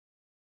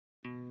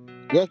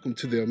Welcome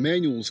to the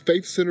Emmanuel's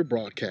Faith Center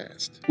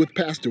broadcast with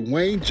Pastor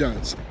Wayne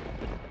Johnson.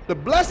 The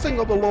blessing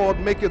of the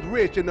Lord maketh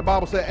rich, and the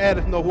Bible said,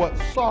 addeth no what?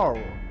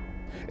 Sorrow.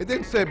 It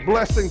didn't say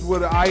blessings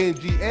with an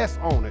ing-s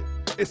on it.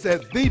 It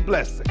said the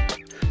blessing.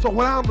 So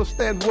when I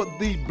understand what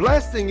the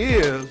blessing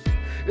is,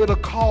 it'll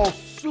cause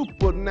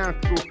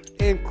supernatural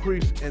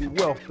increase and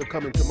wealth to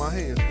come into my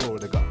hands.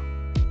 Glory to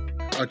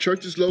God. Our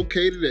church is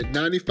located at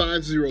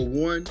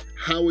 9501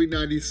 Highway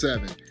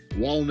 97,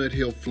 Walnut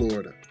Hill,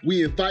 Florida.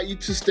 We invite you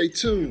to stay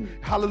tuned.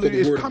 Hallelujah. For the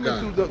it's Word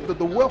coming of God. through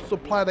the wealth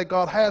supply that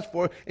God has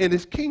for it in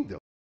his kingdom.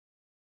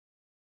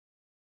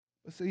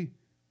 But see,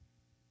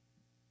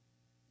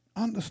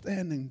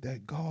 understanding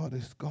that God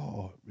is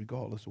God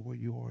regardless of where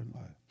you are in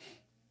life.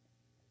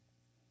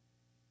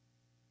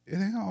 It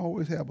ain't gonna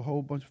always have a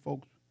whole bunch of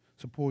folks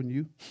supporting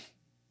you.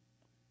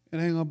 It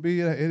ain't gonna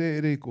be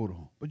it ain't going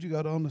on. But you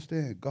gotta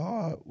understand,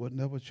 God will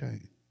never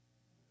change.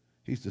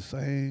 He's the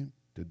same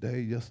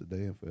today,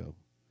 yesterday, and forever.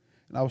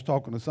 And I was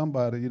talking to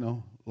somebody,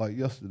 like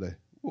yesterday.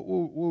 What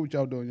were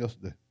y'all doing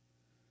yesterday?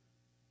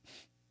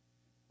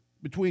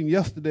 Between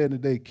yesterday and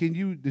today, can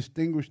you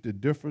distinguish the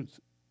difference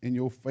in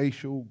your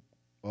facial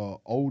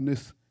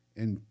oldness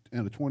in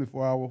a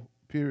 24-hour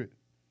period?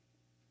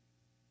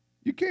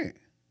 You can't.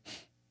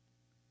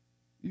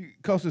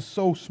 Because it's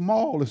so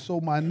small, it's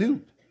so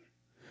minute.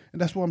 And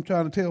that's what I'm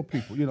trying to tell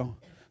people,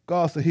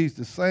 God said he's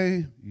the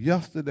same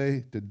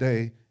yesterday,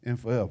 today, and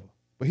forever.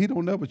 But he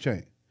don't never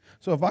change.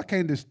 So if I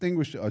can't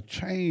distinguish a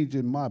change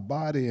in my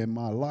body and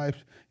my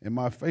life and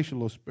my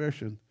facial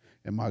expression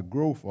and my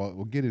growth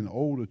or getting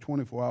older,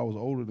 24 hours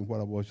older than what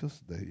I was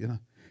yesterday,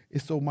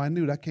 it's so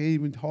minute I can't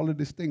even hardly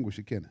distinguish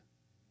it, can I?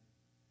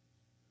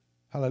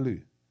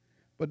 Hallelujah.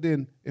 But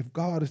then if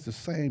God is the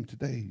same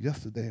today,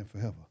 yesterday, and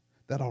forever,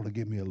 that ought to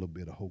give me a little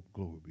bit of hope.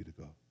 Glory be to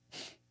God.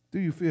 Do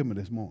you feel me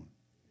this morning?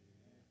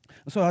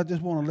 And so I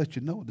just want to let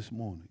you know this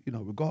morning,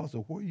 regardless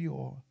of where you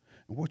are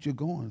and what you're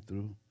going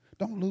through,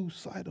 don't lose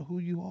sight of who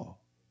you are.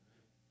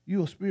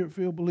 You're a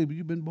spirit-filled believer.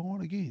 You've been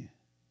born again.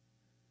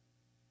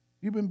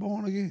 You've been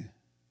born again.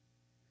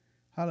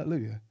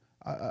 Hallelujah.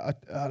 I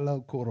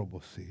love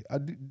Korobosi.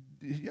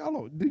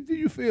 Y'all, do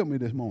you feel me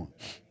this morning?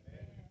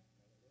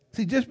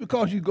 See, just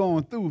because you're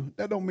going through,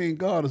 that don't mean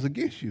God is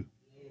against you.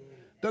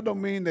 That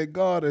don't mean that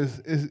God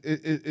is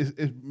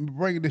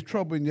bringing this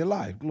trouble in your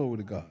life. Glory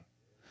to God.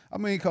 I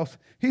mean, because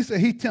he said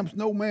he tempts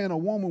no man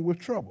or woman with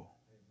trouble.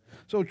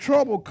 So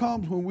trouble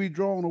comes when we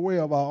drawn away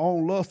of our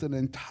own lust and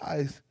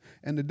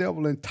the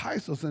devil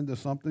entices us into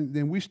something.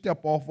 Then we step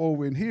off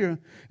over in here,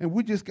 and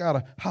we just got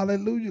to,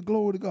 hallelujah,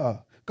 glory to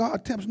God.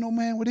 God tempts no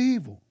man with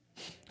evil.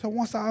 So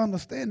once I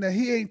understand that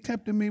he ain't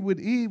tempting me with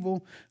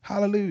evil,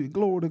 hallelujah,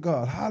 glory to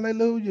God.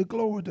 Hallelujah,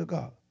 glory to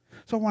God.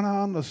 So when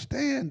I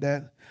understand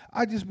that,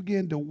 I just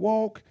begin to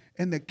walk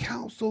in the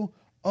counsel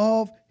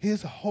of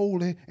his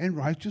holy and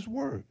righteous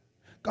word.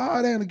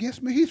 God ain't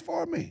against me, he's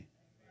for me.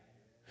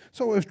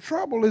 So if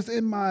trouble is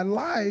in my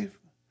life,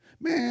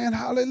 man,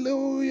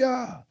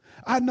 hallelujah.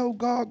 I know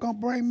God going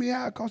to bring me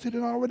out because he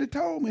done already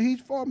told me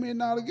he's for me and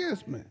not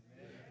against me.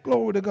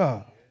 Glory to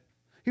God.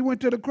 He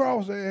went to the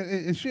cross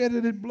and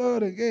shedded his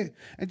blood again.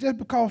 And just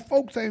because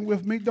folks ain't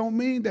with me don't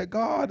mean that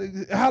God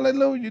is,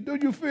 hallelujah. Do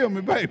you feel me,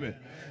 baby?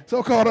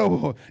 So called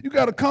over. You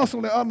got to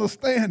constantly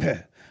understand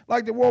that.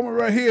 Like the woman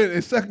right here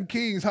in 2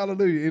 Kings,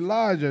 hallelujah,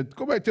 Elijah.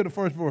 Go back to the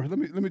first verse. Let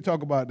me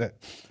talk about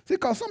that. See,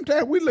 because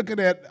sometimes we're looking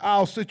at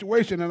our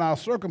situation and our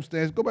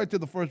circumstance. Go back to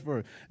the first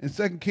verse in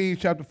 2 Kings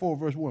chapter 4,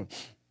 verse 1.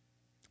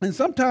 And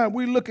sometimes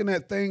we're looking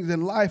at things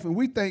in life and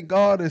we think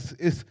God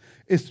is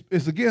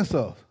against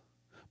us.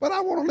 But I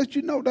want to let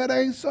you know that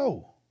ain't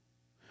so.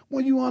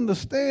 When you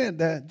understand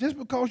that, just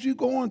because you're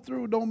going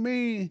through don't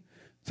mean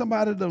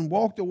somebody done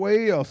walked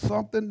away or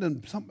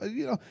something.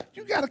 You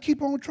got to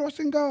keep on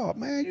trusting God,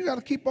 man. You got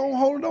to keep on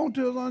holding on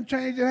to his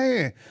unchanging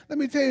hand. Let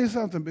me tell you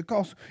something,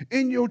 because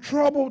in your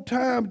troubled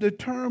times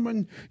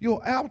determine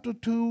your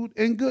altitude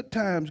in good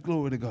times,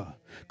 glory to God.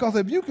 Because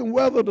if you can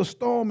weather the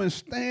storm and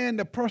stand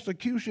the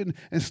persecution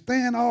and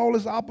stand all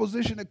this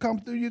opposition that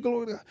comes through you,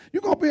 glory to God,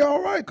 you're going to be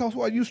all right because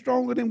you're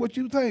stronger than what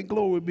you think,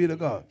 glory be to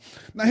God.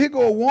 Now here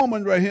go a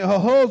woman right here. Her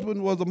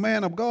husband was a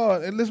man of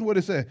God. And listen what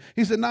it said.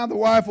 He said, now the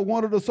wife of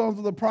one of the sons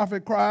of the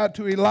prophet cried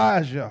to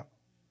Elijah.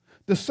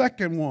 The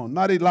second one,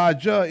 not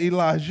Elijah,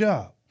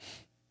 Elijah.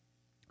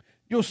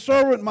 Your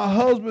servant, my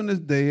husband, is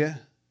dead.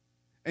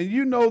 And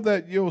you know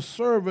that your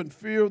servant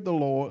feared the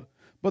Lord.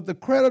 But the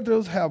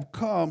creditors have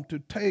come to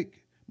take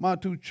my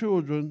two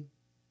children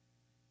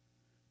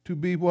to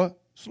be what?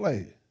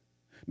 Slaves.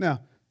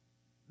 Now,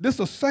 this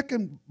is a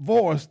second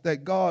voice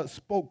that God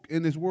spoke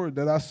in his word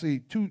that I see.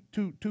 Two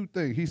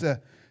things. He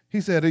said,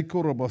 when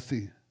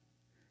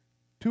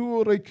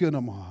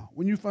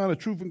you find the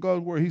truth in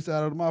God's word, he said,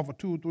 out of the mouth of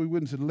 2 or 3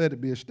 witnesses, let it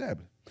be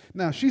established.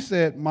 Now, she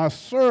said, my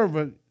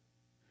servant,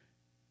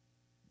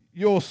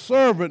 your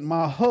servant,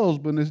 my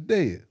husband is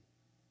dead.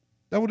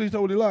 That's what he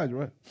told Elijah,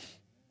 right?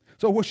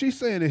 So what she's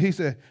saying is, he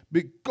said,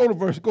 go to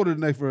the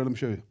next verse, let me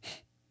show you.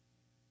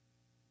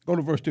 Go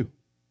to verse 2.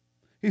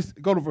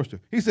 Go to verse 2.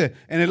 He said,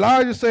 and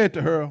Elijah said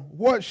to her,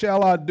 what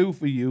shall I do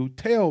for you?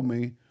 Tell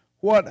me,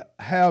 what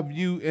have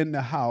you in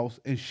the house?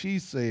 And she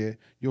said,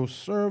 your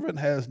servant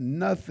has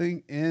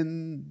nothing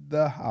in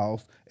the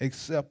house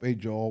except a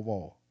jar of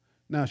oil.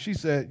 Now, she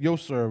said, your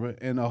servant,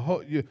 and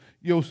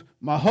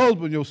my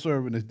husband, your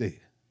servant, is dead.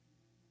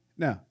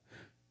 Now,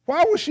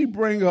 why would she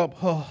bring up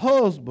her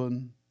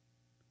husband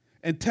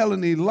and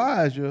telling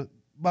Elijah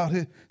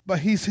but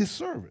he's his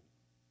servant?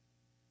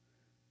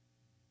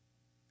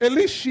 At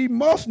least she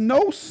must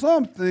know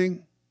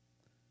something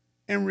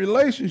in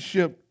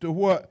relationship to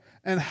what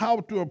and how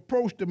to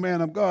approach the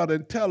man of God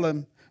and tell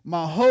him,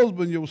 my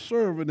husband, your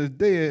servant, is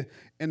dead,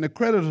 and the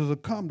creditors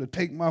have come to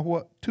take my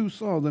 2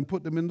 sons and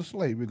put them into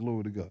slavery,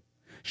 glory to God.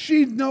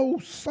 She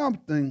knows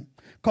something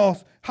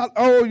because,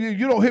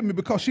 you don't hit me,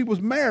 because she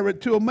was married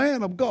to a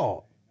man of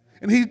God,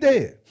 and he's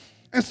dead.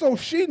 And so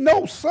she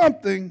knows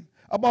something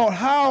about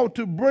how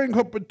to bring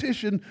her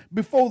petition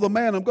before the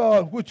man of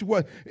God, which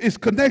is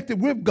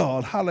connected with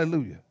God.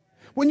 Hallelujah.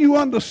 When you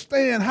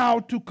understand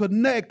how to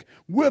connect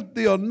with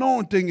the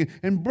anointing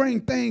and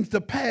bring things to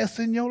pass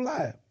in your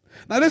life.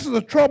 Now, this is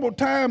a troubled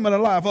time in her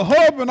life. Her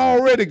husband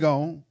already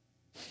gone,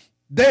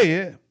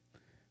 dead.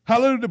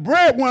 Hallelujah. The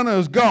breadwinner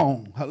is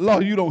gone.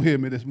 Lord, you don't hear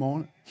me this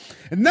morning.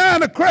 And now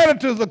the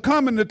creditors are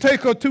coming to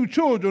take her 2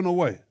 children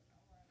away.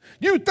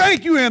 You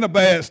think you're in a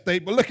bad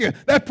state, but look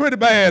at that's pretty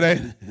bad,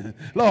 ain't it?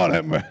 Lord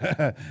have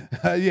mercy.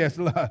 Yes,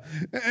 Lord.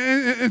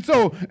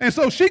 And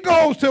so she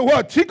goes to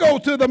what? She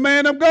goes to the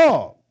man of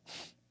God.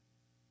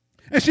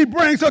 And she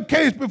brings her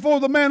case before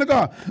the man of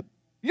God.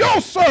 Your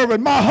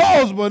servant, my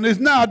husband, is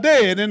now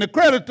dead, and the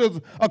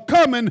creditors are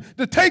coming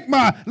to take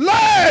my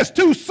last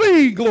 2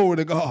 seed, glory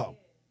to God.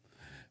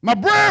 My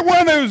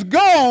breadwinner is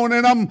gone,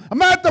 and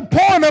I'm at the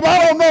point of,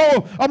 I don't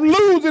know, I'm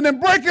losing and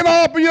breaking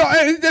off, and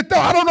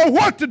I don't know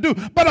what to do.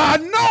 But I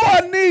know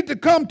I need to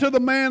come to the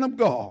man of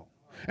God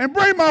and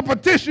bring my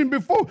petition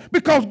before,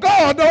 because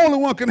God, the only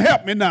one, can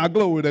help me now,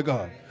 glory to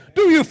God.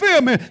 Do you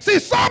feel me? See,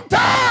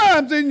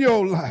 sometimes in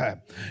your life,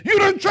 you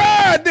done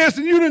tried this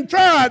and you done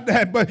tried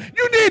that, but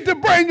you need to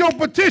bring your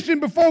petition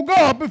before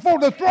God, before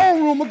the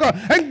throne room of God,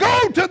 and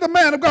go to the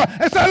man of God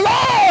and say,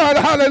 Lord,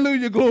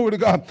 hallelujah, glory to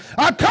God.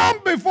 I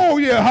come before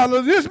you,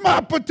 hallelujah. This is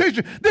my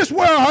petition. This is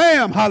where I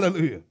am,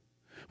 hallelujah.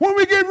 When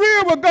we get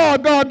real with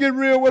God, God get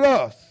real with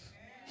us.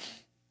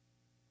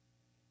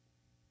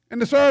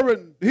 And the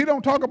servant, he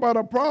don't talk about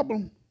a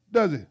problem,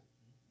 does he?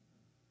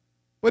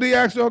 But he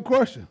asks her a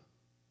question.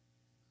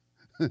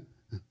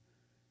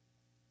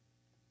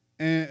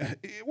 And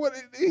what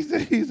he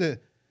said,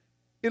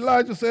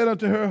 Elijah said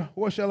unto her,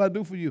 what shall I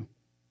do for you?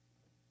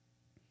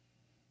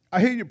 I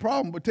hear your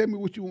problem, but tell me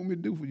what you want me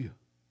to do for you.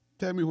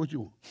 Tell me what you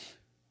want.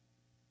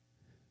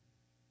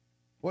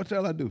 What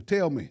shall I do?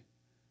 Tell me.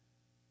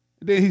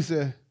 And then he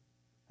said,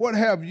 what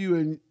have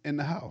you in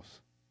the house?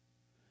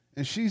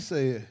 And she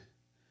said,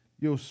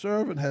 your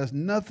servant has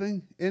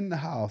nothing in the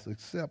house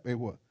except a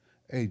what?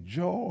 A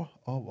jar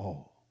of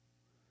oil.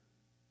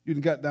 You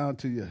done got down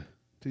to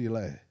your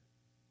last.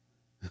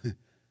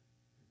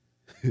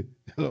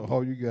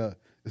 All you got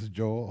is a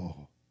jar of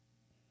oil.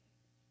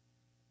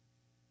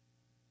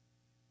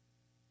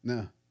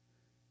 Now,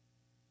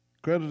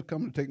 creditors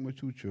coming to take my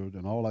 2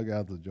 children. All I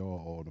got is a jar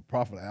of oil. The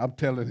prophet, I'm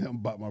telling him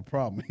about my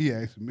problem. He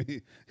asked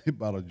me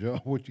about a jar.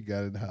 What you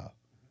got in the house?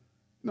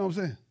 You know what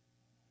I'm saying?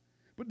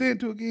 But then,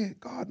 again,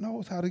 God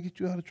knows how to get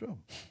you out of trouble.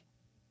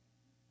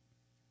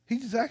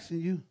 He's just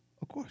asking you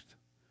a question.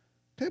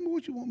 Tell me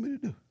what you want me to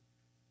do.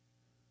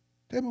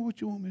 Tell me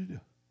what you want me to do.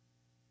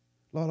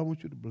 Lord, I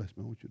want you to bless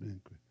me. I want you to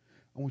increase.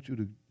 I want you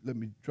to let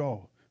me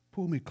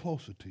pull me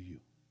closer to you.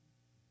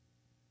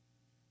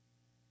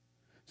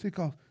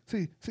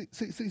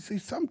 See,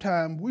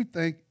 sometimes we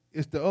think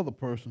it's the other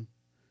person,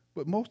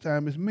 but most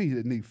time it's me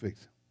that need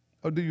fixing.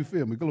 Oh, do you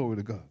feel me? Glory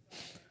to God.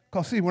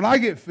 Because, see, when I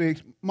get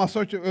fixed, my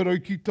search do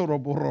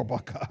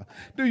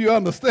you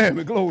understand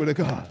me? Glory to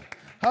God.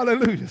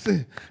 Hallelujah.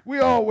 See, we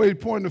always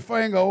point the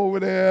finger over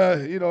there,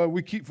 and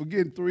we keep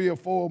forgetting 3 or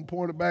 4 and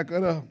point it back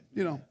at us,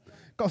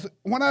 Because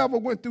when I ever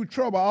went through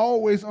trouble, I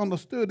always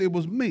understood it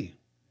was me.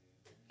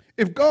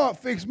 If God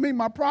fixed me,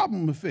 my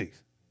problem is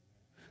fixed.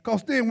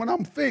 Because then when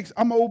I'm fixed,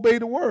 I'm going to obey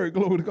the word,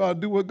 glory to God,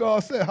 do what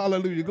God said,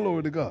 hallelujah,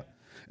 glory to God.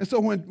 And so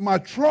when my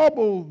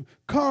trouble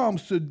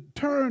comes to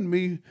turn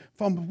me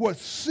from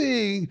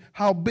seeing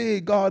how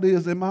big God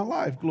is in my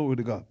life, glory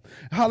to God.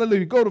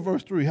 Hallelujah. Go to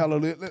verse 3,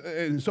 hallelujah.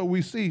 And so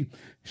we see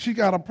she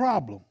got a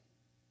problem.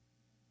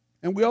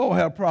 And we all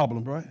have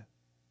problems, right?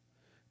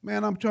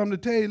 Man, I'm trying to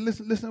tell you,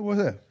 listen to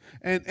what's that.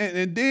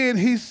 And then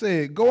he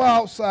said, go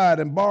outside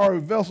and borrow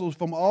vessels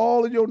from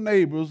all of your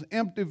neighbors,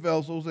 empty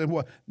vessels, and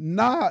what?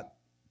 Not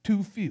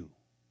too few,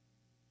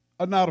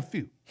 or not a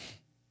few.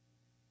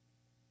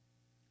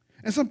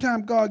 And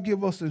sometimes God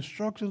gives us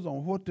instructions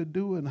on what to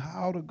do and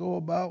how to go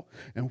about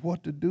and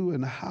what to do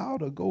and how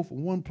to go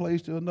from one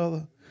place to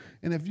another.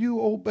 And if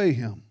you obey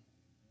him,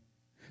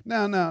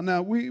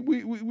 now, we're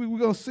going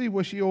to see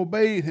where she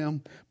obeyed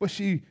him, but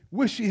she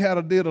wished she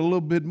had did a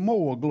little bit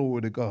more,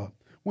 glory to God,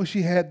 when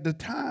she had the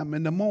time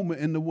and the moment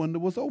and the window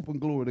was open,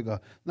 glory to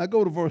God. Now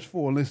go to verse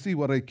 4 and let's see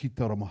what they keep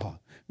telling my heart.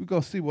 We're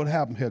going to see what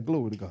happened here,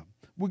 glory to God.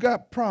 We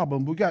got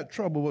problems, we got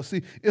trouble. But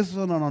see, it's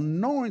an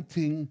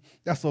anointing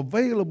that's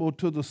available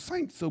to the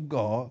saints of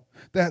God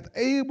that's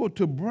able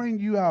to bring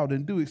you out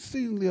and do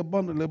exceedingly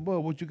abundantly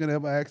above what you can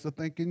ever ask or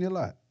think in your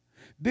life.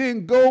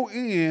 Then go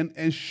in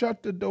and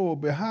shut the door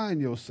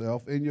behind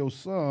yourself and your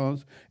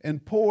sons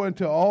and pour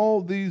into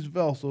all these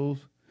vessels,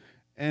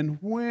 and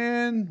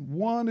when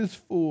one is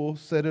full,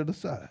 set it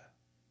aside.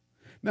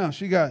 Now,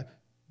 she got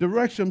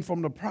direction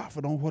from the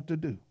prophet on what to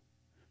do.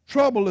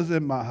 Trouble is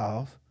in my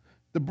house.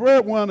 The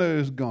breadwinner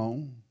is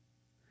gone.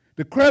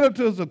 The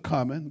creditors are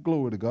coming.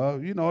 Glory to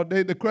God. You know,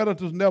 the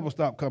creditors never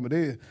stop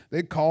coming.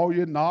 They call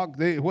you, knock,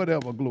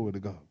 whatever. Glory to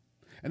God.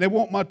 And they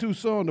want my 2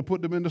 sons to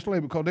put them into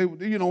slavery because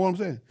you know what I'm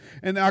saying.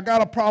 And I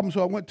got a problem,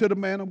 so I went to the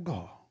man of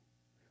God.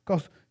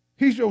 Because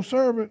he's your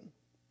servant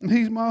and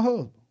he's my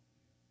husband.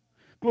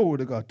 Glory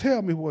to God.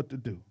 Tell me what to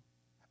do.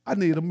 I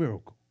need a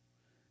miracle.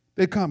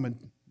 They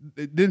coming.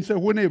 They didn't say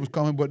when they was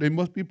coming, but they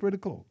must be pretty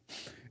close.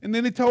 And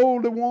then he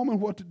told the woman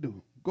what to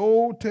do.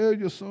 Go tell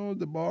your sons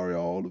to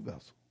borrow all the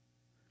vessels.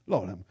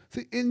 Lord,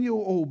 see, in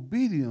your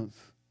obedience,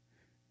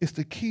 it's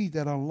the key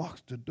that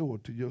unlocks the door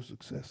to your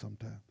success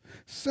sometimes.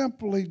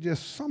 Simply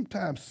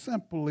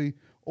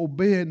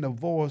obeying the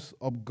voice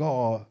of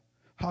God,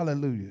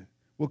 hallelujah,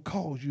 will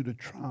cause you to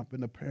triumph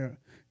in the parent.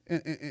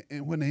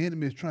 And when the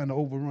enemy is trying to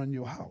overrun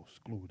your house,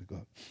 glory to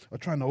God, or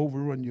trying to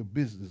overrun your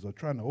business, or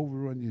trying to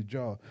overrun your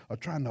job, or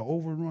trying to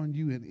overrun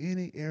you in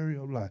any area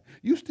of life,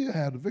 you still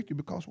have the victory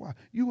because why?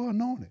 You are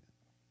anointed.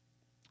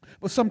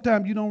 But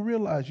sometimes you don't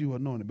realize you are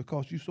anointed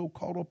because you're so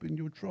caught up in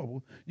your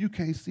trouble, you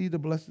can't see the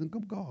blessing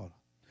of God.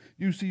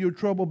 You see your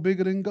trouble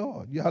bigger than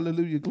God.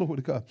 Hallelujah, glory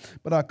to God.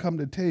 But I come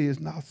to tell you, it's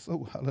not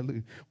so.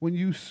 Hallelujah. When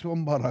you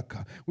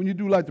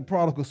do like the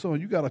prodigal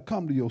son, you got to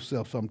come to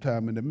yourself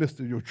sometime in the midst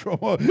of your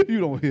trouble.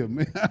 You don't hear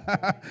me.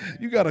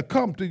 You got to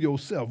come to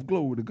yourself.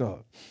 Glory to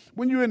God.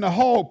 When you're in the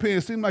hog pen,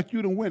 it seems like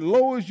you done went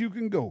low as you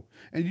can go.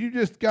 And you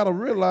just got to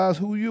realize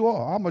who you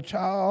are. I'm a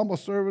child. I'm a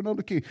servant of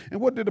the king.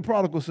 And what did the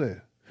prodigal say?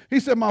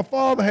 He said, my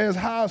father has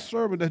hired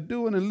servant that's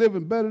doing and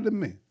living better than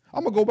me.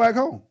 I'm going to go back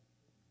home.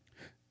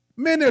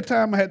 Many a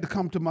time I had to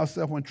come to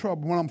myself when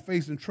I'm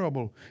facing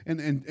trouble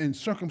in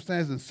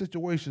circumstances and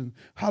situations,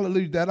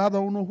 hallelujah, that I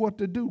don't know what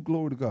to do,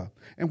 glory to God.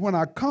 And when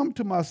I come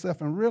to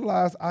myself and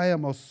realize I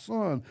am a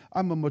son,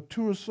 I'm a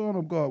mature son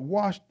of God,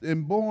 washed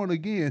and born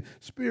again,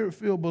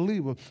 spirit-filled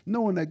believer,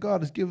 knowing that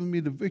God has given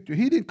me the victory.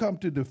 He didn't come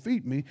to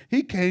defeat me.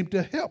 He came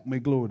to help me,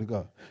 glory to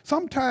God.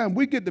 Sometimes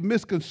we get the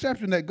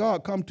misconception that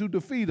God comes to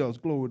defeat us,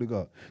 glory to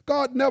God.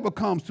 God never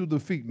comes to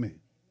defeat me.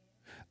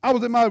 I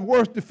was in my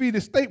worst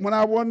defeated state when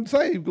I wasn't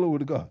saved, glory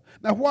to God.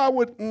 Now, why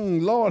would,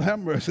 Lord have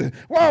mercy,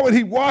 why would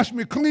he wash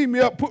me, clean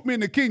me up, put me in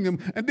the kingdom,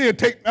 and then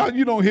take,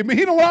 you don't hear me.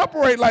 He don't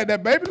operate like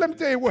that, baby. Let me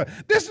tell you what.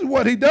 This is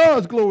what he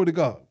does, glory to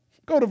God.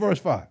 Go to verse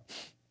 5.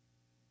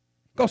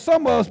 Because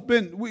some of us,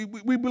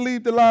 we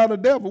believe the lie of the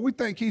devil. We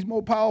think he's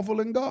more powerful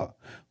than God.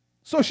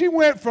 So she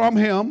went from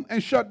him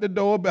and shut the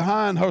door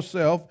behind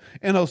herself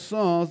and her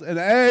sons, and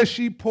as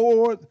she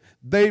poured,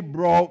 they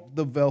brought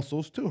the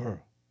vessels to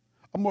her.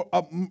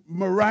 A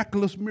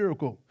miraculous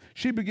miracle.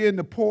 She began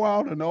to pour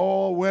out, and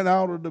all went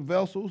out of the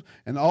vessels,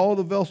 and all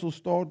the vessels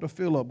started to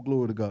fill up,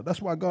 glory to God.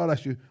 That's why God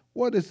asked you,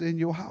 what is in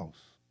your house?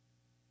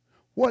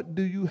 What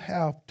do you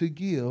have to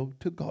give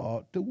to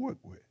God to work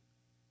with?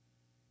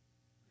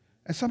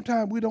 And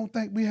sometimes we don't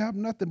think we have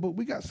nothing, but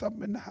we got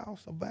something in the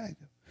house of value.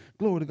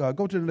 Glory to God.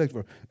 Go to the next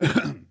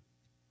verse.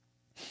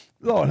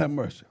 Lord have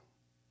mercy.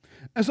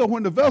 And so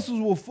when the vessels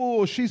were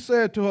full, she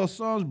said to her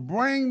sons,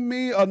 bring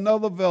me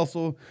another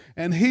vessel.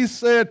 And he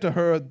said to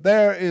her,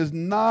 there is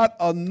not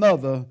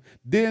another.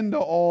 Then the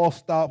oil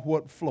stopped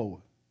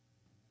flowing.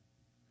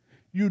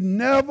 You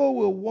never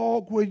will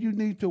walk where you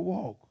need to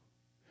walk,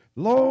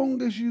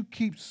 long as you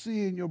keep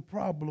seeing your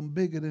problem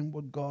bigger than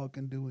what God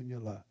can do in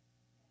your life.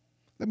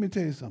 Let me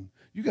tell you something.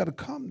 You got to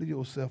come to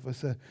yourself and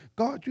say,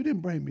 God, you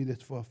didn't bring me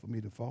this far for me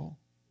to fall.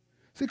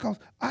 See, because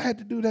I had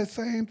to do that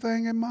same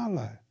thing in my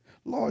life.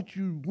 Lord,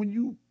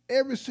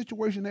 every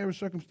situation, every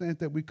circumstance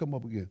that we come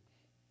up against,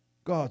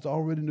 God's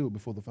already knew it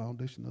before the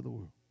foundation of the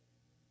world.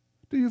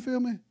 Do you feel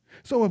me?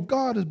 So if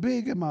God is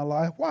big in my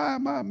life, why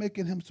am I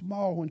making him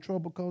small when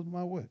trouble comes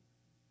my way?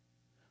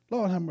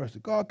 Lord have mercy.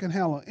 God can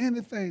handle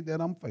anything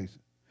that I'm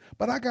facing.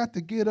 But I got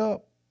to get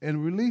up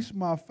and release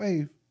my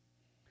faith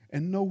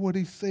and know what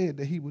he said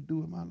that he would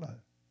do in my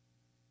life,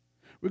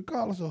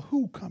 regardless of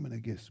who coming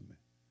against me.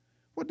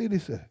 What did he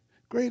say?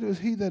 Greater is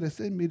he that is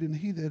in me than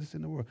he that is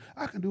in the world.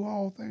 I can do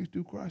all things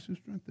through Christ who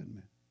strengthens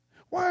me.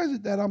 Why is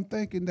it that I'm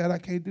thinking that I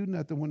can't do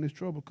nothing when there's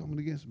trouble coming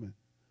against me?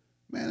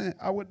 Man,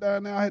 I went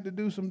down there, I had to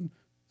do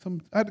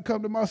I had to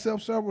come to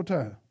myself several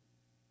times.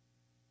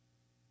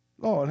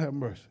 Lord have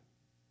mercy.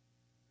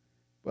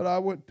 But I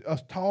went a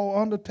tall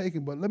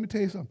undertaking, but let me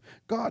tell you something.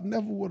 God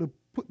never would have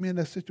put me in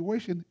that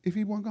situation if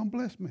he wasn't going to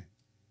bless me.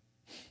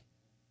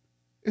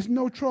 It's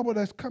no trouble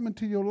that's coming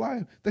to your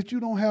life that you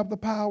don't have the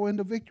power and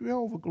the victory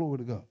over, glory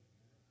to God.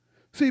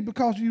 See,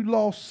 because you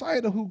lost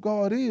sight of who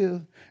God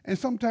is, and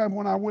sometimes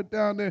when I went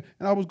down there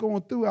and I was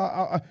going through,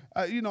 I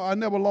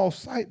never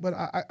lost sight, but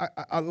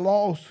I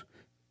lost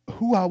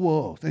who I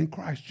was in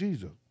Christ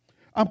Jesus.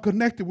 I'm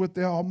connected with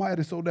the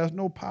Almighty, so there's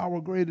no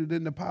power greater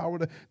than the power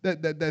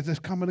that's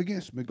just coming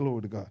against me,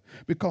 glory to God.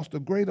 Because the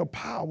greater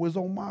power is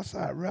on my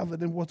side rather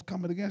than what's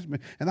coming against me.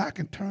 And I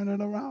can turn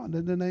it around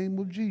in the name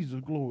of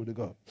Jesus, glory to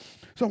God.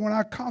 So when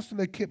I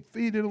constantly kept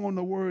feeding on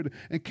the word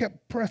and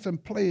kept pressing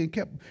play and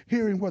kept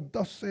hearing what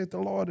thus saith the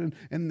Lord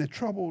and the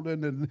trouble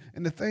and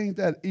the things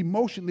that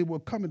emotionally were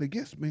coming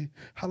against me,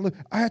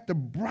 I had to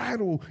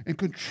bridle and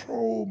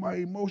control my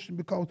emotion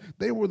because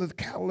they were the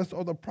catalyst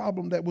or the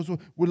problem that was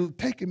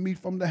taking me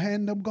from the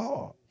hand of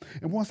God.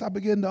 And once I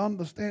began to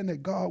understand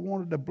that God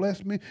wanted to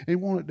bless me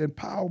and wanted to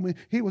empower me,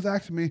 he was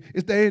asking me,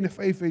 is there any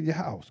faith in your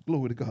house?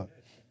 Glory to God.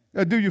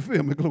 Do you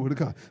feel me? Glory to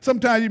God.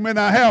 Sometimes you may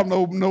not have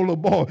no little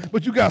boy,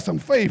 but you got some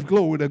faith,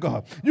 glory to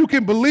God. You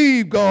can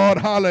believe God,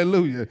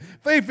 hallelujah.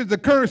 Faith is the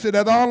currency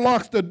that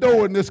unlocks the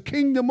door in this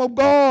kingdom of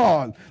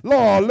God.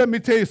 Lord, let me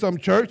tell you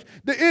something, church.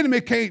 The enemy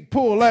can't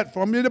pull that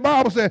from you. The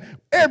Bible says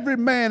every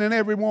man and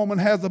every woman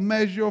has a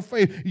measure of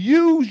faith.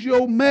 Use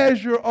your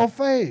measure of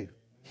faith.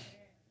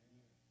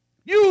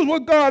 Use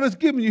what God has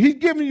given you. He's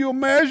given you a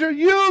measure.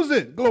 Use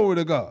it. Glory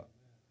to God.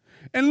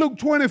 In Luke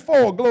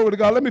 24, glory to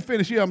God. Let me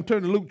finish here. I'm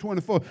turning to Luke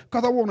 24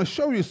 because I want to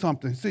show you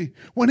something. See,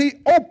 when he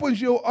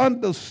opens your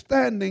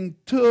understanding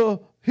to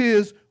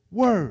his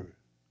word.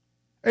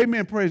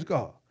 Amen. Praise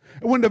God.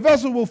 And when the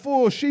vessel was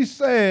full, she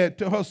said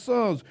to her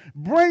sons,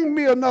 bring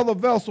me another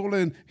vessel.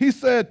 And he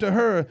said to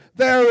her,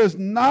 there is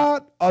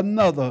not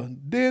another.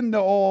 Then the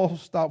oil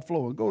stopped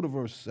flowing. Go to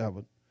verse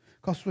 7.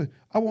 Because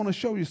I want to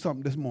show you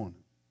something this morning.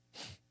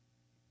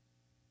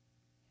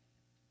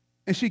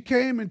 And she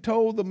came and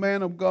told the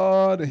man of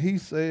God, and he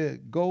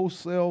said, go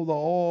sell the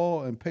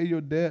oil and pay your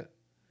debt,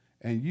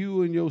 and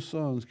you and your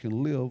sons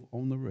can live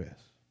on the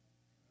rest.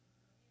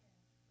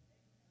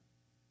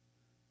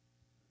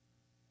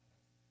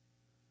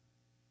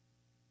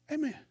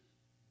 Amen.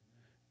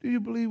 Do you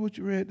believe what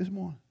you read this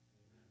morning?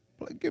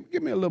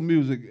 Give me a little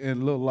music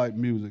and a little light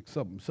music,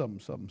 something. A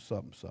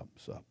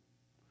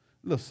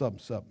little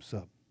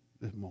something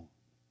this morning.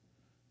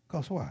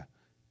 Because why?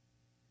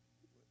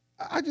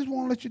 I just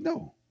want to let you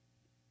know.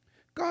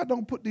 God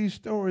don't put these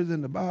stories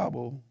in the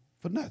Bible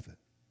for nothing.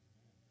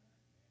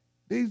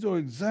 These are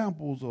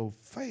examples of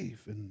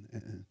faith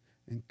and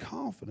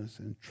confidence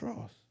and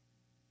trust.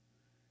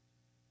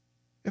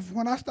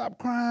 When I stopped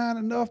crying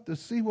enough to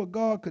see what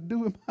God could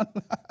do in my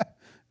life,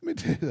 let me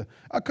tell you,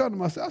 I come to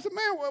myself, I said,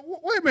 man,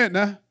 wait a minute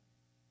now.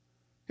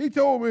 He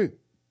told me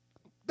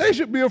they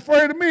should be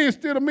afraid of me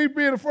instead of me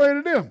being afraid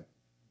of them.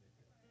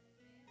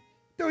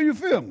 Do you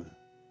feel me?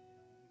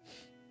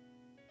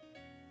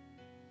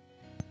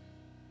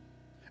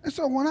 And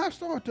so when I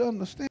start to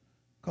understand,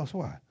 because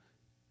why?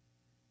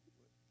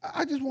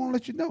 I just want to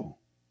let you know,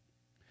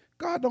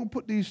 God don't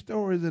put these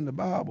stories in the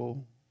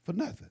Bible for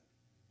nothing.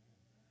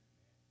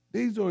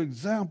 These are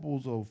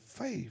examples of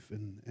faith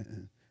and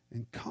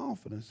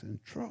confidence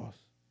and trust.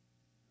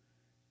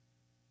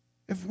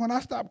 When I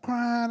stopped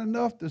crying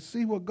enough to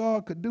see what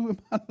God could do in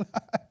my life,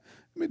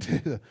 let me tell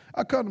you,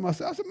 I come to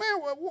myself, I said,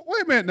 man,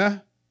 wait a minute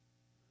now.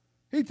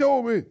 He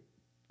told me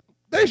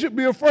they should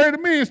be afraid of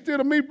me instead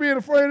of me being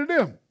afraid of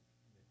them.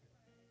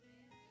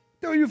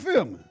 Do you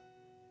feel me?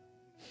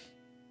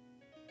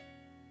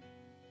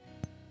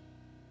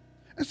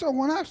 And so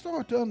when I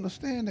start to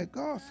understand that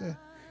God said,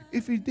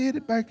 if he did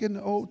it back in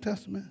the Old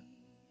Testament,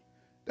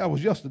 that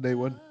was yesterday,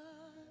 wasn't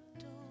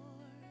it?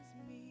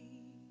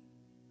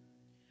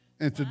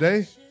 And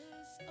today,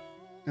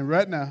 and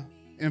right now,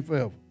 and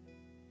forever.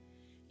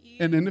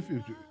 And in the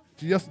future.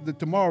 Yesterday,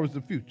 tomorrow is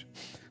the future.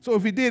 So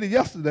if he did it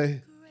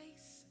yesterday,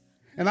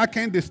 and I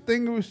can't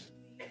distinguish,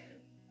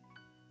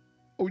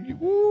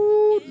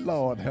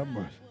 Lord have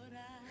mercy.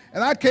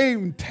 And I can't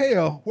even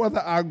tell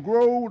whether I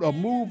growed or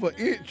moved an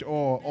inch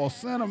or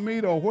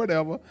centimeter or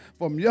whatever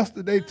from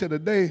yesterday to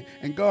today.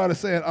 And God is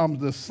saying, I'm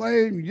the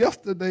same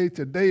yesterday,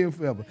 today, and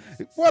forever.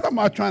 What am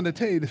I trying to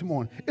tell you this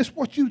morning? It's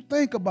what you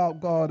think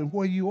about God and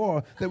where you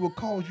are that will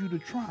cause you to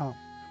triumph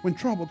when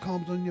trouble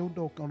comes on your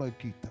door.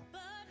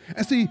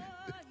 And see,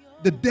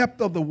 the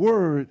depth of the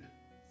word,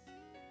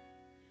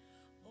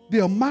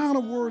 the amount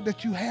of word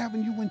that you have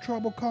in you when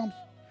trouble comes,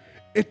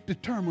 it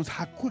determines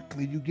how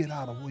quickly you get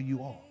out of where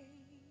you are.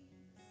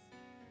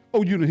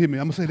 Oh, you didn't hear me.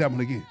 I'm going to say that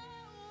one again.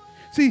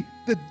 See,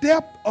 the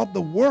depth of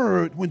the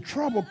word when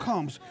trouble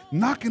comes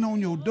knocking on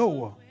your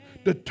door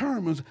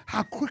determines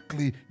how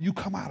quickly you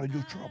come out of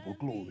your trouble.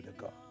 Glory to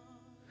God.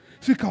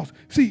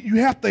 See, you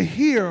have to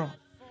hear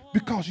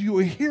because you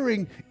are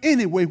hearing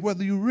anyway,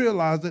 whether you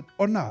realize it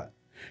or not.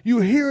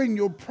 You're hearing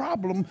your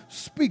problem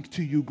speak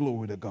to you.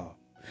 Glory to God.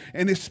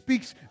 And it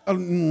speaks,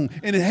 and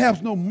it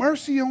has no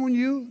mercy on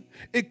you.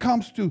 It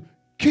comes to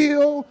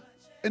kill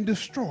and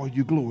destroy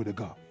you. Glory to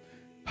God.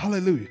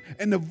 Hallelujah.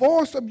 And the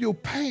voice of your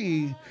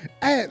pain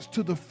adds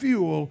to the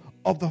fuel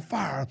of the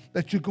fire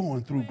that you're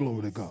going through.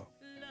 Glory to God.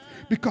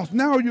 Because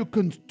now you're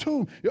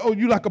consumed. Oh,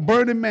 you're like a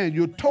burning man.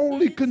 You're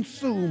totally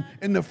consumed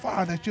in the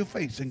fire that you're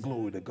facing.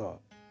 Glory to God.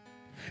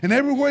 And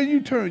everywhere you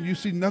turn, you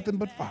see nothing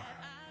but fire.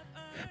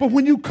 But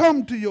when you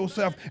come to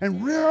yourself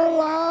and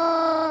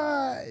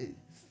realize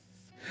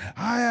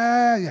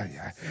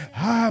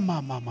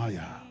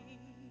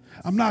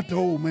I'm not the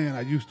old man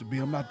I used to be.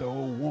 I'm not the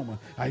old woman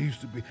I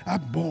used to be.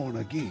 I'm born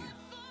again.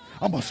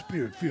 I'm a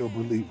spirit-filled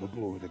believer,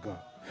 glory to God.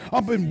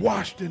 I've been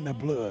washed in the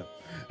blood.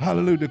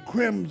 Hallelujah, the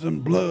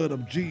crimson blood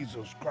of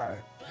Jesus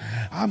Christ.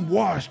 I'm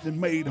washed and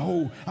made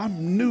whole.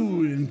 I'm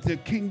new in the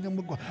kingdom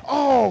of God.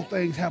 All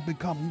things have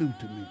become new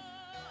to me.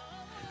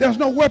 There's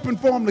no weapon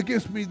formed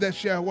against me that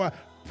shall what?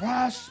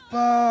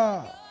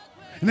 Prosper.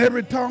 And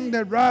every tongue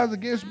that rises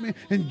against me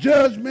in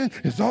judgment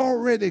is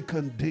already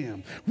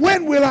condemned.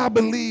 When will I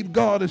believe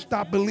God and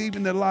stop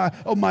believing the lie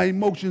of my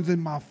emotions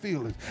and my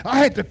feelings? I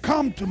had to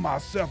come to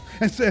myself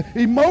and say,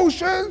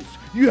 emotions,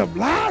 you have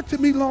lied to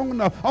me long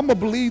enough. I'm going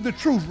to believe the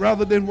truth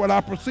rather than what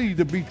I perceive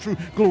to be true.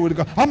 Glory to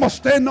God. I'm going to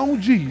stand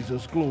on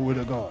Jesus. Glory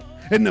to God.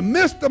 In the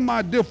midst of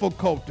my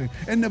difficulty,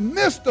 in the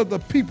midst of the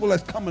people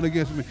that's coming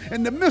against me,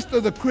 in the midst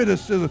of the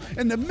criticism,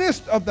 in the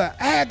midst of the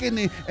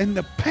agony and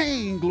the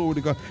pain, glory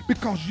to God,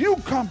 because you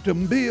come to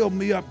build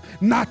me up,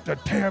 not to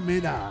tear me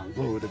down,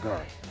 glory to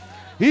God.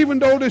 Even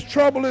though this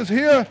trouble is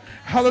here,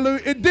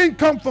 hallelujah, it didn't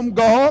come from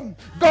God.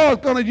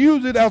 God's going to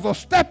use it as a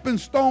stepping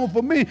stone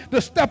for me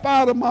to step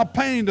out of my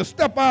pain, to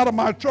step out of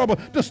my trouble,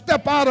 to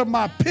step out of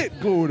my pit,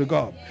 glory to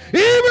God.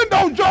 Even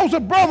though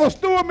Joseph's brothers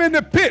threw him in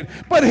the pit,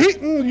 but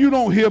you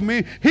don't hear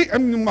me.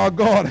 My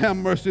God, have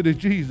mercy to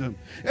Jesus.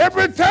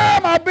 Every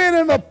time I've been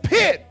in a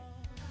pit,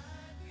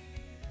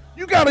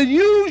 you got to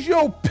use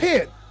your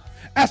pit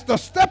as the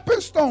stepping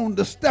stone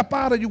to step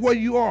out of where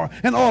you are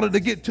in order to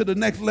get to the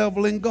next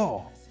level in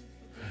God.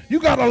 You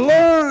got to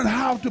learn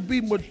how to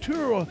be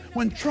mature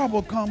when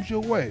trouble comes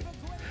your way.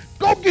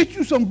 Go get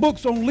you some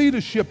books on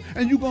leadership,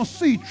 and you're going to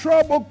see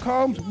trouble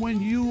comes when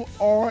you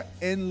are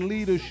in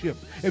leadership.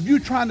 If you're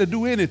trying to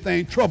do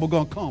anything, trouble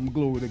going to come,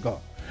 glory to God.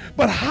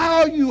 But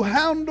how you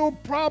handle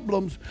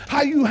problems,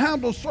 how you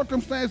handle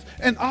circumstance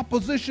and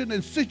opposition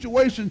and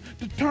situations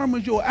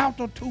determines your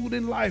altitude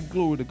in life,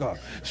 glory to God.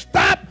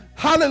 Stop,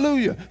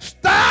 hallelujah,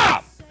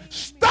 stop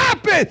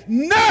it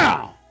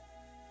now.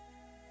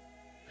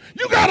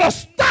 You got to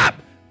stop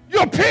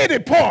your pity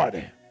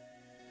party.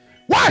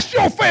 Wash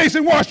your face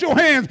and wash your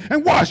hands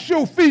and wash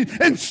your feet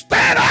and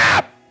stand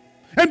up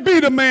and be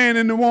the man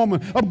and the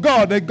woman of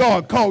God that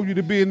God called you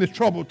to be in these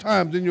troubled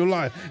times in your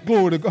life.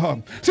 Glory to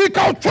God. See,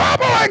 because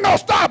trouble ain't going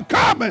to stop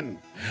coming.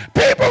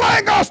 People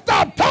ain't going to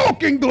stop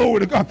talking,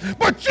 glory to God.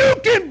 But you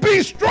can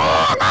be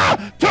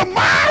stronger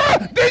tomorrow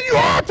than you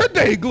are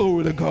today,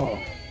 glory to God.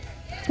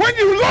 When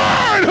you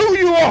learn who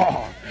you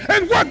are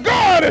and what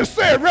God has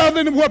said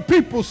rather than what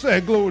people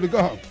say, glory to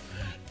God.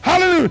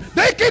 Hallelujah.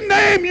 They can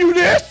name you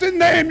this and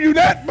name you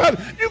that, but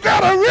you got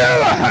to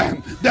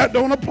realize that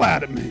don't apply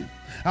to me.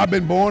 I've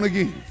been born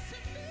again.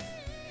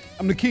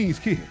 I'm the king's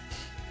kid.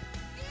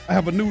 I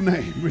have a new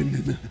name written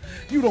in there.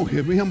 You don't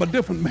hear me. I'm a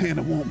different man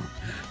and woman.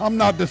 I'm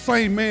not the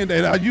same man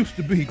that I used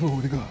to be,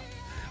 glory to God.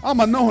 I'm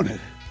anointed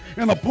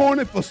and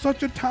appointed for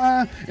such a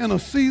time and a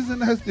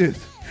season as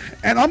this.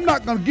 And I'm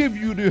not going to give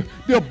you the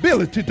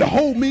ability to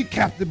hold me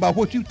captive by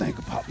what you think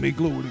about me,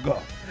 glory to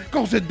God.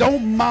 Because it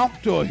don't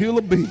mount to a hill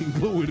of being,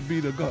 glory to be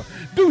to God.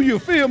 Do you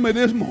feel me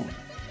this morning?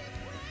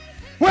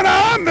 When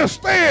I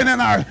understand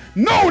and I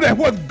know that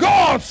what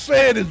God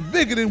said is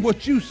bigger than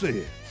what you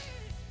said,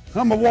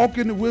 I'm going to walk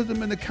in the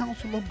wisdom and the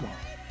counsel of God.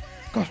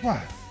 Because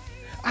why?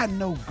 I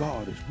know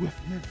God is with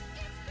me.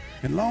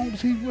 And as long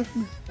as he's with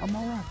me, I'm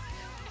all right.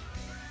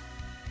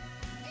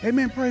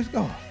 Amen, praise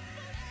God.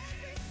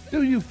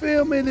 Do you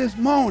feel me this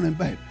morning,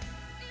 baby?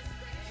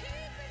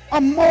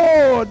 I'm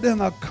more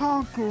than a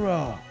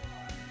conqueror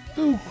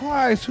through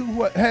Christ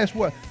who has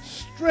what?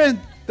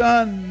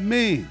 Strengthened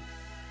me.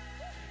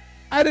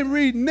 I didn't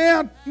read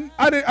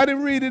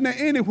it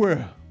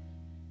anywhere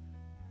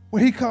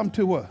where he come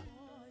to what?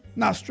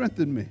 Not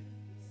strengthen me.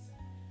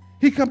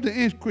 He come to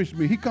increase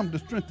me. He come to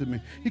strengthen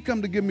me. He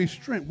come to give me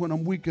strength when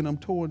I'm weak and I'm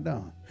torn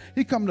down.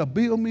 He come to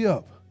build me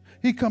up.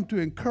 He come to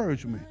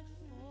encourage me.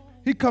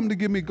 He come to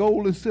give me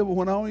gold and silver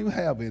when I don't even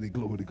have any,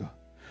 glory to God.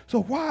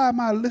 So why am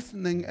I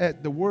listening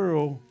at the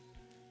world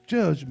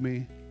judge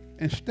me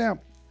and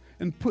stamp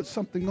and put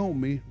something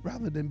on me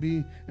rather than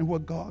being in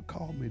what God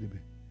called me to be?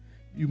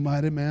 You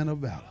mighty man of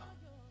valor.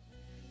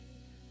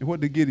 And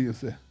what did Gideon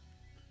say?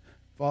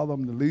 Father,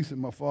 I'm the least in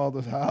my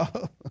father's house.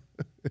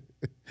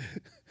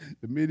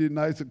 The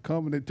Midianites are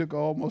coming. They took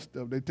all my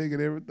stuff. They taking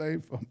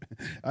everything from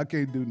me. I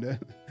can't do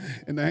that.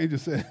 And the angel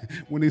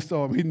said, when he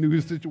saw him, he knew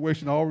his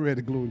situation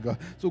already, glory to God.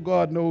 So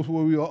God knows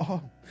where we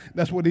are.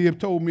 That's what he have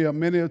told me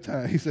many a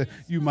time. He said,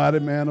 you mighty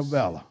man of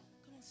valor.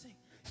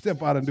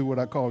 Step out and do what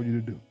I call you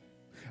to do.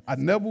 I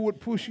never would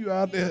push you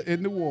out there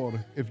in the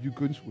water if you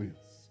couldn't swim.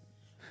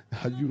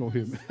 You don't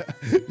hear me.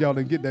 Y'all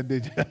didn't get that,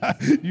 did you?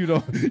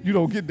 You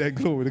don't get that,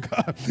 glory to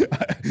God.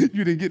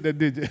 You didn't get that,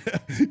 did you?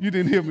 You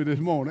didn't hear me this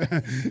morning.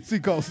 See,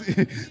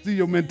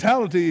 your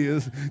mentality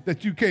is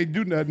that you can't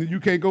do nothing. You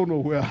can't go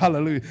nowhere,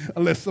 hallelujah,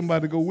 unless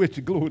somebody go with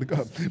you, glory to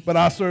God. But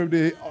I serve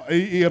the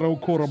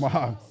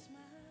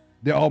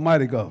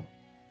Almighty God.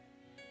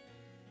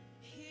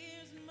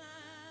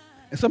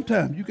 And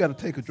sometimes you got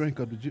to take a drink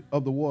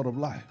of the water of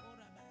life.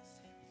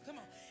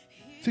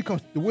 See,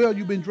 because the well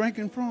you've been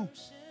drinking from,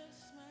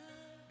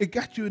 it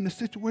got you in the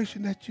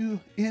situation that you're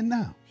in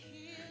now.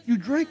 You're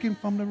drinking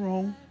from the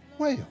wrong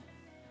well.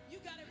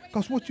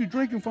 Because what you're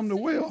drinking from the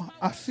well,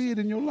 I see it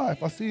in your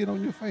life. I see it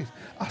on your face.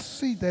 I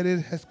see that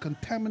it has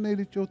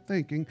contaminated your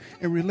thinking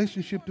in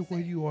relationship to where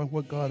you are and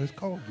what God has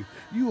called you.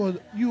 You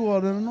are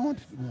the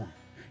anointed one.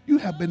 You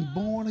have been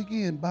born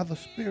again by the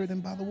Spirit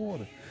and by the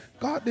water.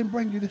 God didn't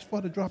bring you this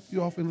far to drop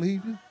you off and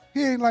leave you.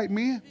 He ain't like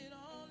men.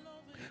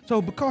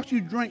 So because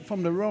you drink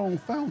from the wrong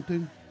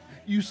fountain,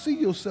 you see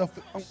yourself,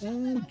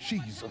 oh,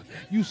 Jesus,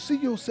 you see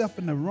yourself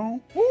in the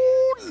wrong,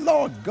 oh,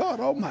 Lord God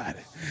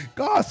Almighty.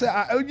 God said,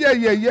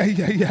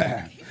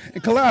 yeah.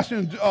 In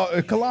Colossians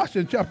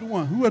chapter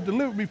 1, who has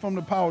delivered me from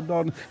the power of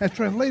darkness, has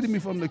translated me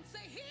from the,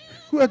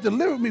 who has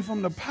delivered me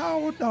from the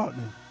power of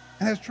darkness,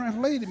 and has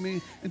translated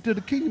me into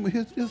the kingdom of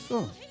his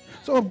son.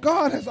 So if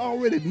God has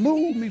already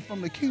moved me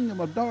from the kingdom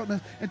of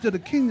darkness into the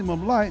kingdom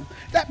of light,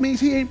 that means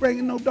he ain't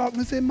bringing no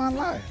darkness in my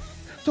life.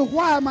 So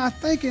why am I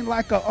thinking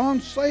like an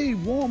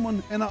unsaved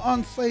woman and an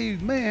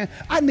unsaved man?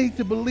 I need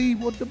to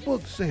believe what the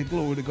book said,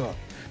 glory to God.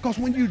 Because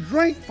when you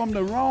drink from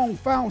the wrong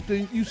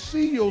fountain, you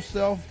see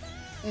yourself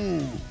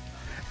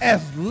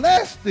as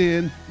less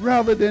than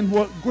rather than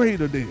what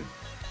greater than.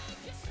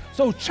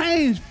 So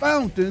change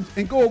fountains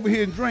and go over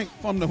here and drink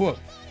from the what?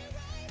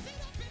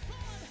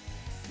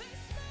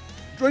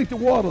 Drink the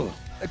water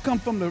that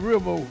comes from the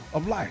river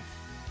of life.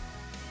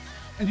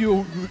 And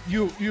you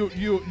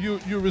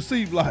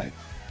receive life.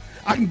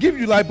 I can give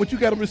you life, but you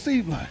got to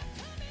receive life.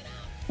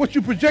 What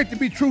you project to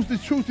be truth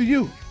is truth to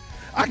you.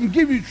 I can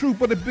give you truth,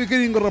 but the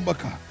beginning of the book.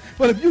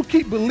 But if you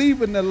keep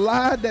believing the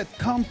lie that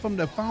comes from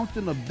the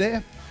fountain of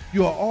death,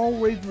 you'll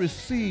always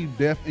receive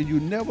death, and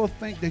you never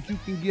think that you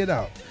can get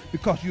out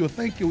because you'll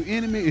think your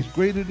enemy is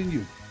greater than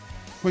you.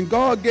 When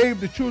God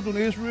gave the children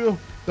of Israel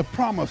the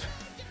promise,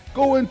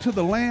 go into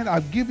the land,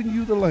 I've given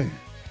you the land.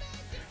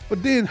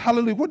 But then,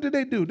 hallelujah, what did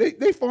they do?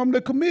 They formed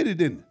a committee,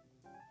 didn't they?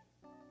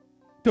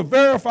 To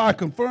verify,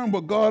 confirm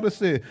what God has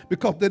said,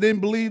 because they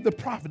didn't believe the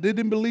prophet. They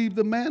didn't believe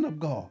the man of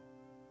God.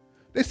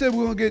 They said,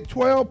 we're going to get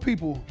 12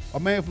 people, a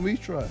man from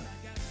each tribe,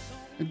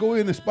 and go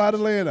in and spy the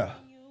land out.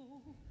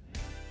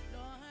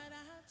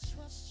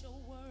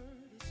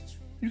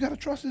 You got to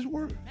trust his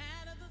word.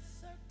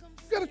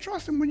 You got to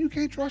trust him when you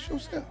can't trust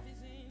yourself.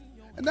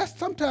 And that's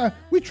sometimes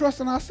we trust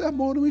in ourselves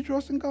more than we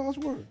trust in God's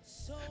word.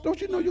 Don't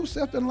you know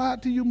yourself done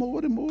lied to you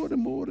more times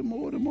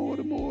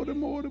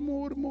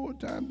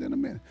than a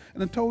minute?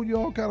 And I told you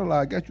all kind of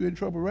lies, got you in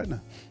trouble right now.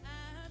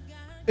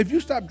 If you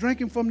stop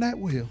drinking from that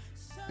well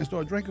and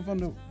start drinking from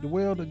the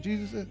well that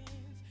Jesus said,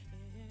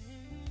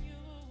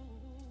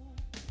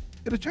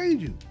 it'll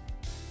change you.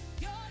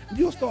 And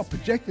you'll start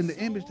projecting the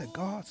image that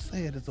God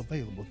said is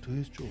available to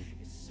his children.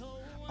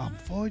 I'm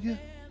for you,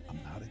 I'm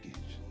not against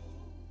you.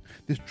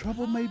 This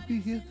trouble may be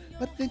here,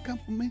 but it didn't come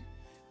from me.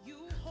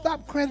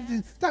 Stop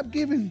crediting, stop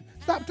giving,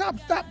 stop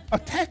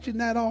attaching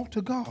that all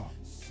to God.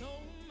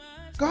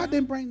 God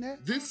didn't bring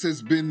that. This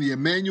has been the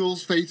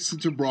Emmanuel's Faith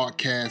Center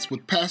broadcast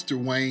with Pastor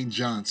Wayne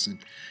Johnson.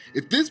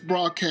 If this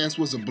broadcast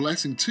was a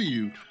blessing to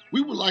you,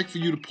 we would like for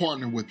you to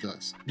partner with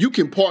us. You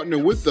can partner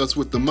with us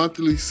with the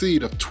monthly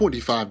seed of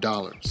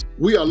 $25.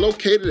 We are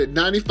located at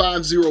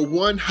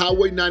 9501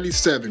 Highway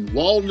 97,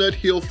 Walnut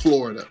Hill,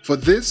 Florida. For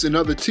this and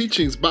other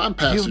teachings by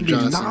Pastor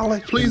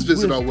Johnson, please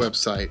visit our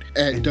website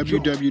at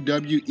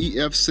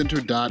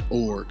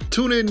www.efcenter.org.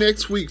 Tune in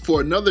next week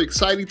for another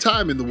exciting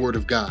time in the Word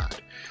of God.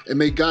 And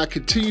may God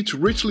continue to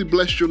richly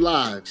bless your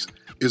lives,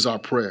 is our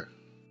prayer.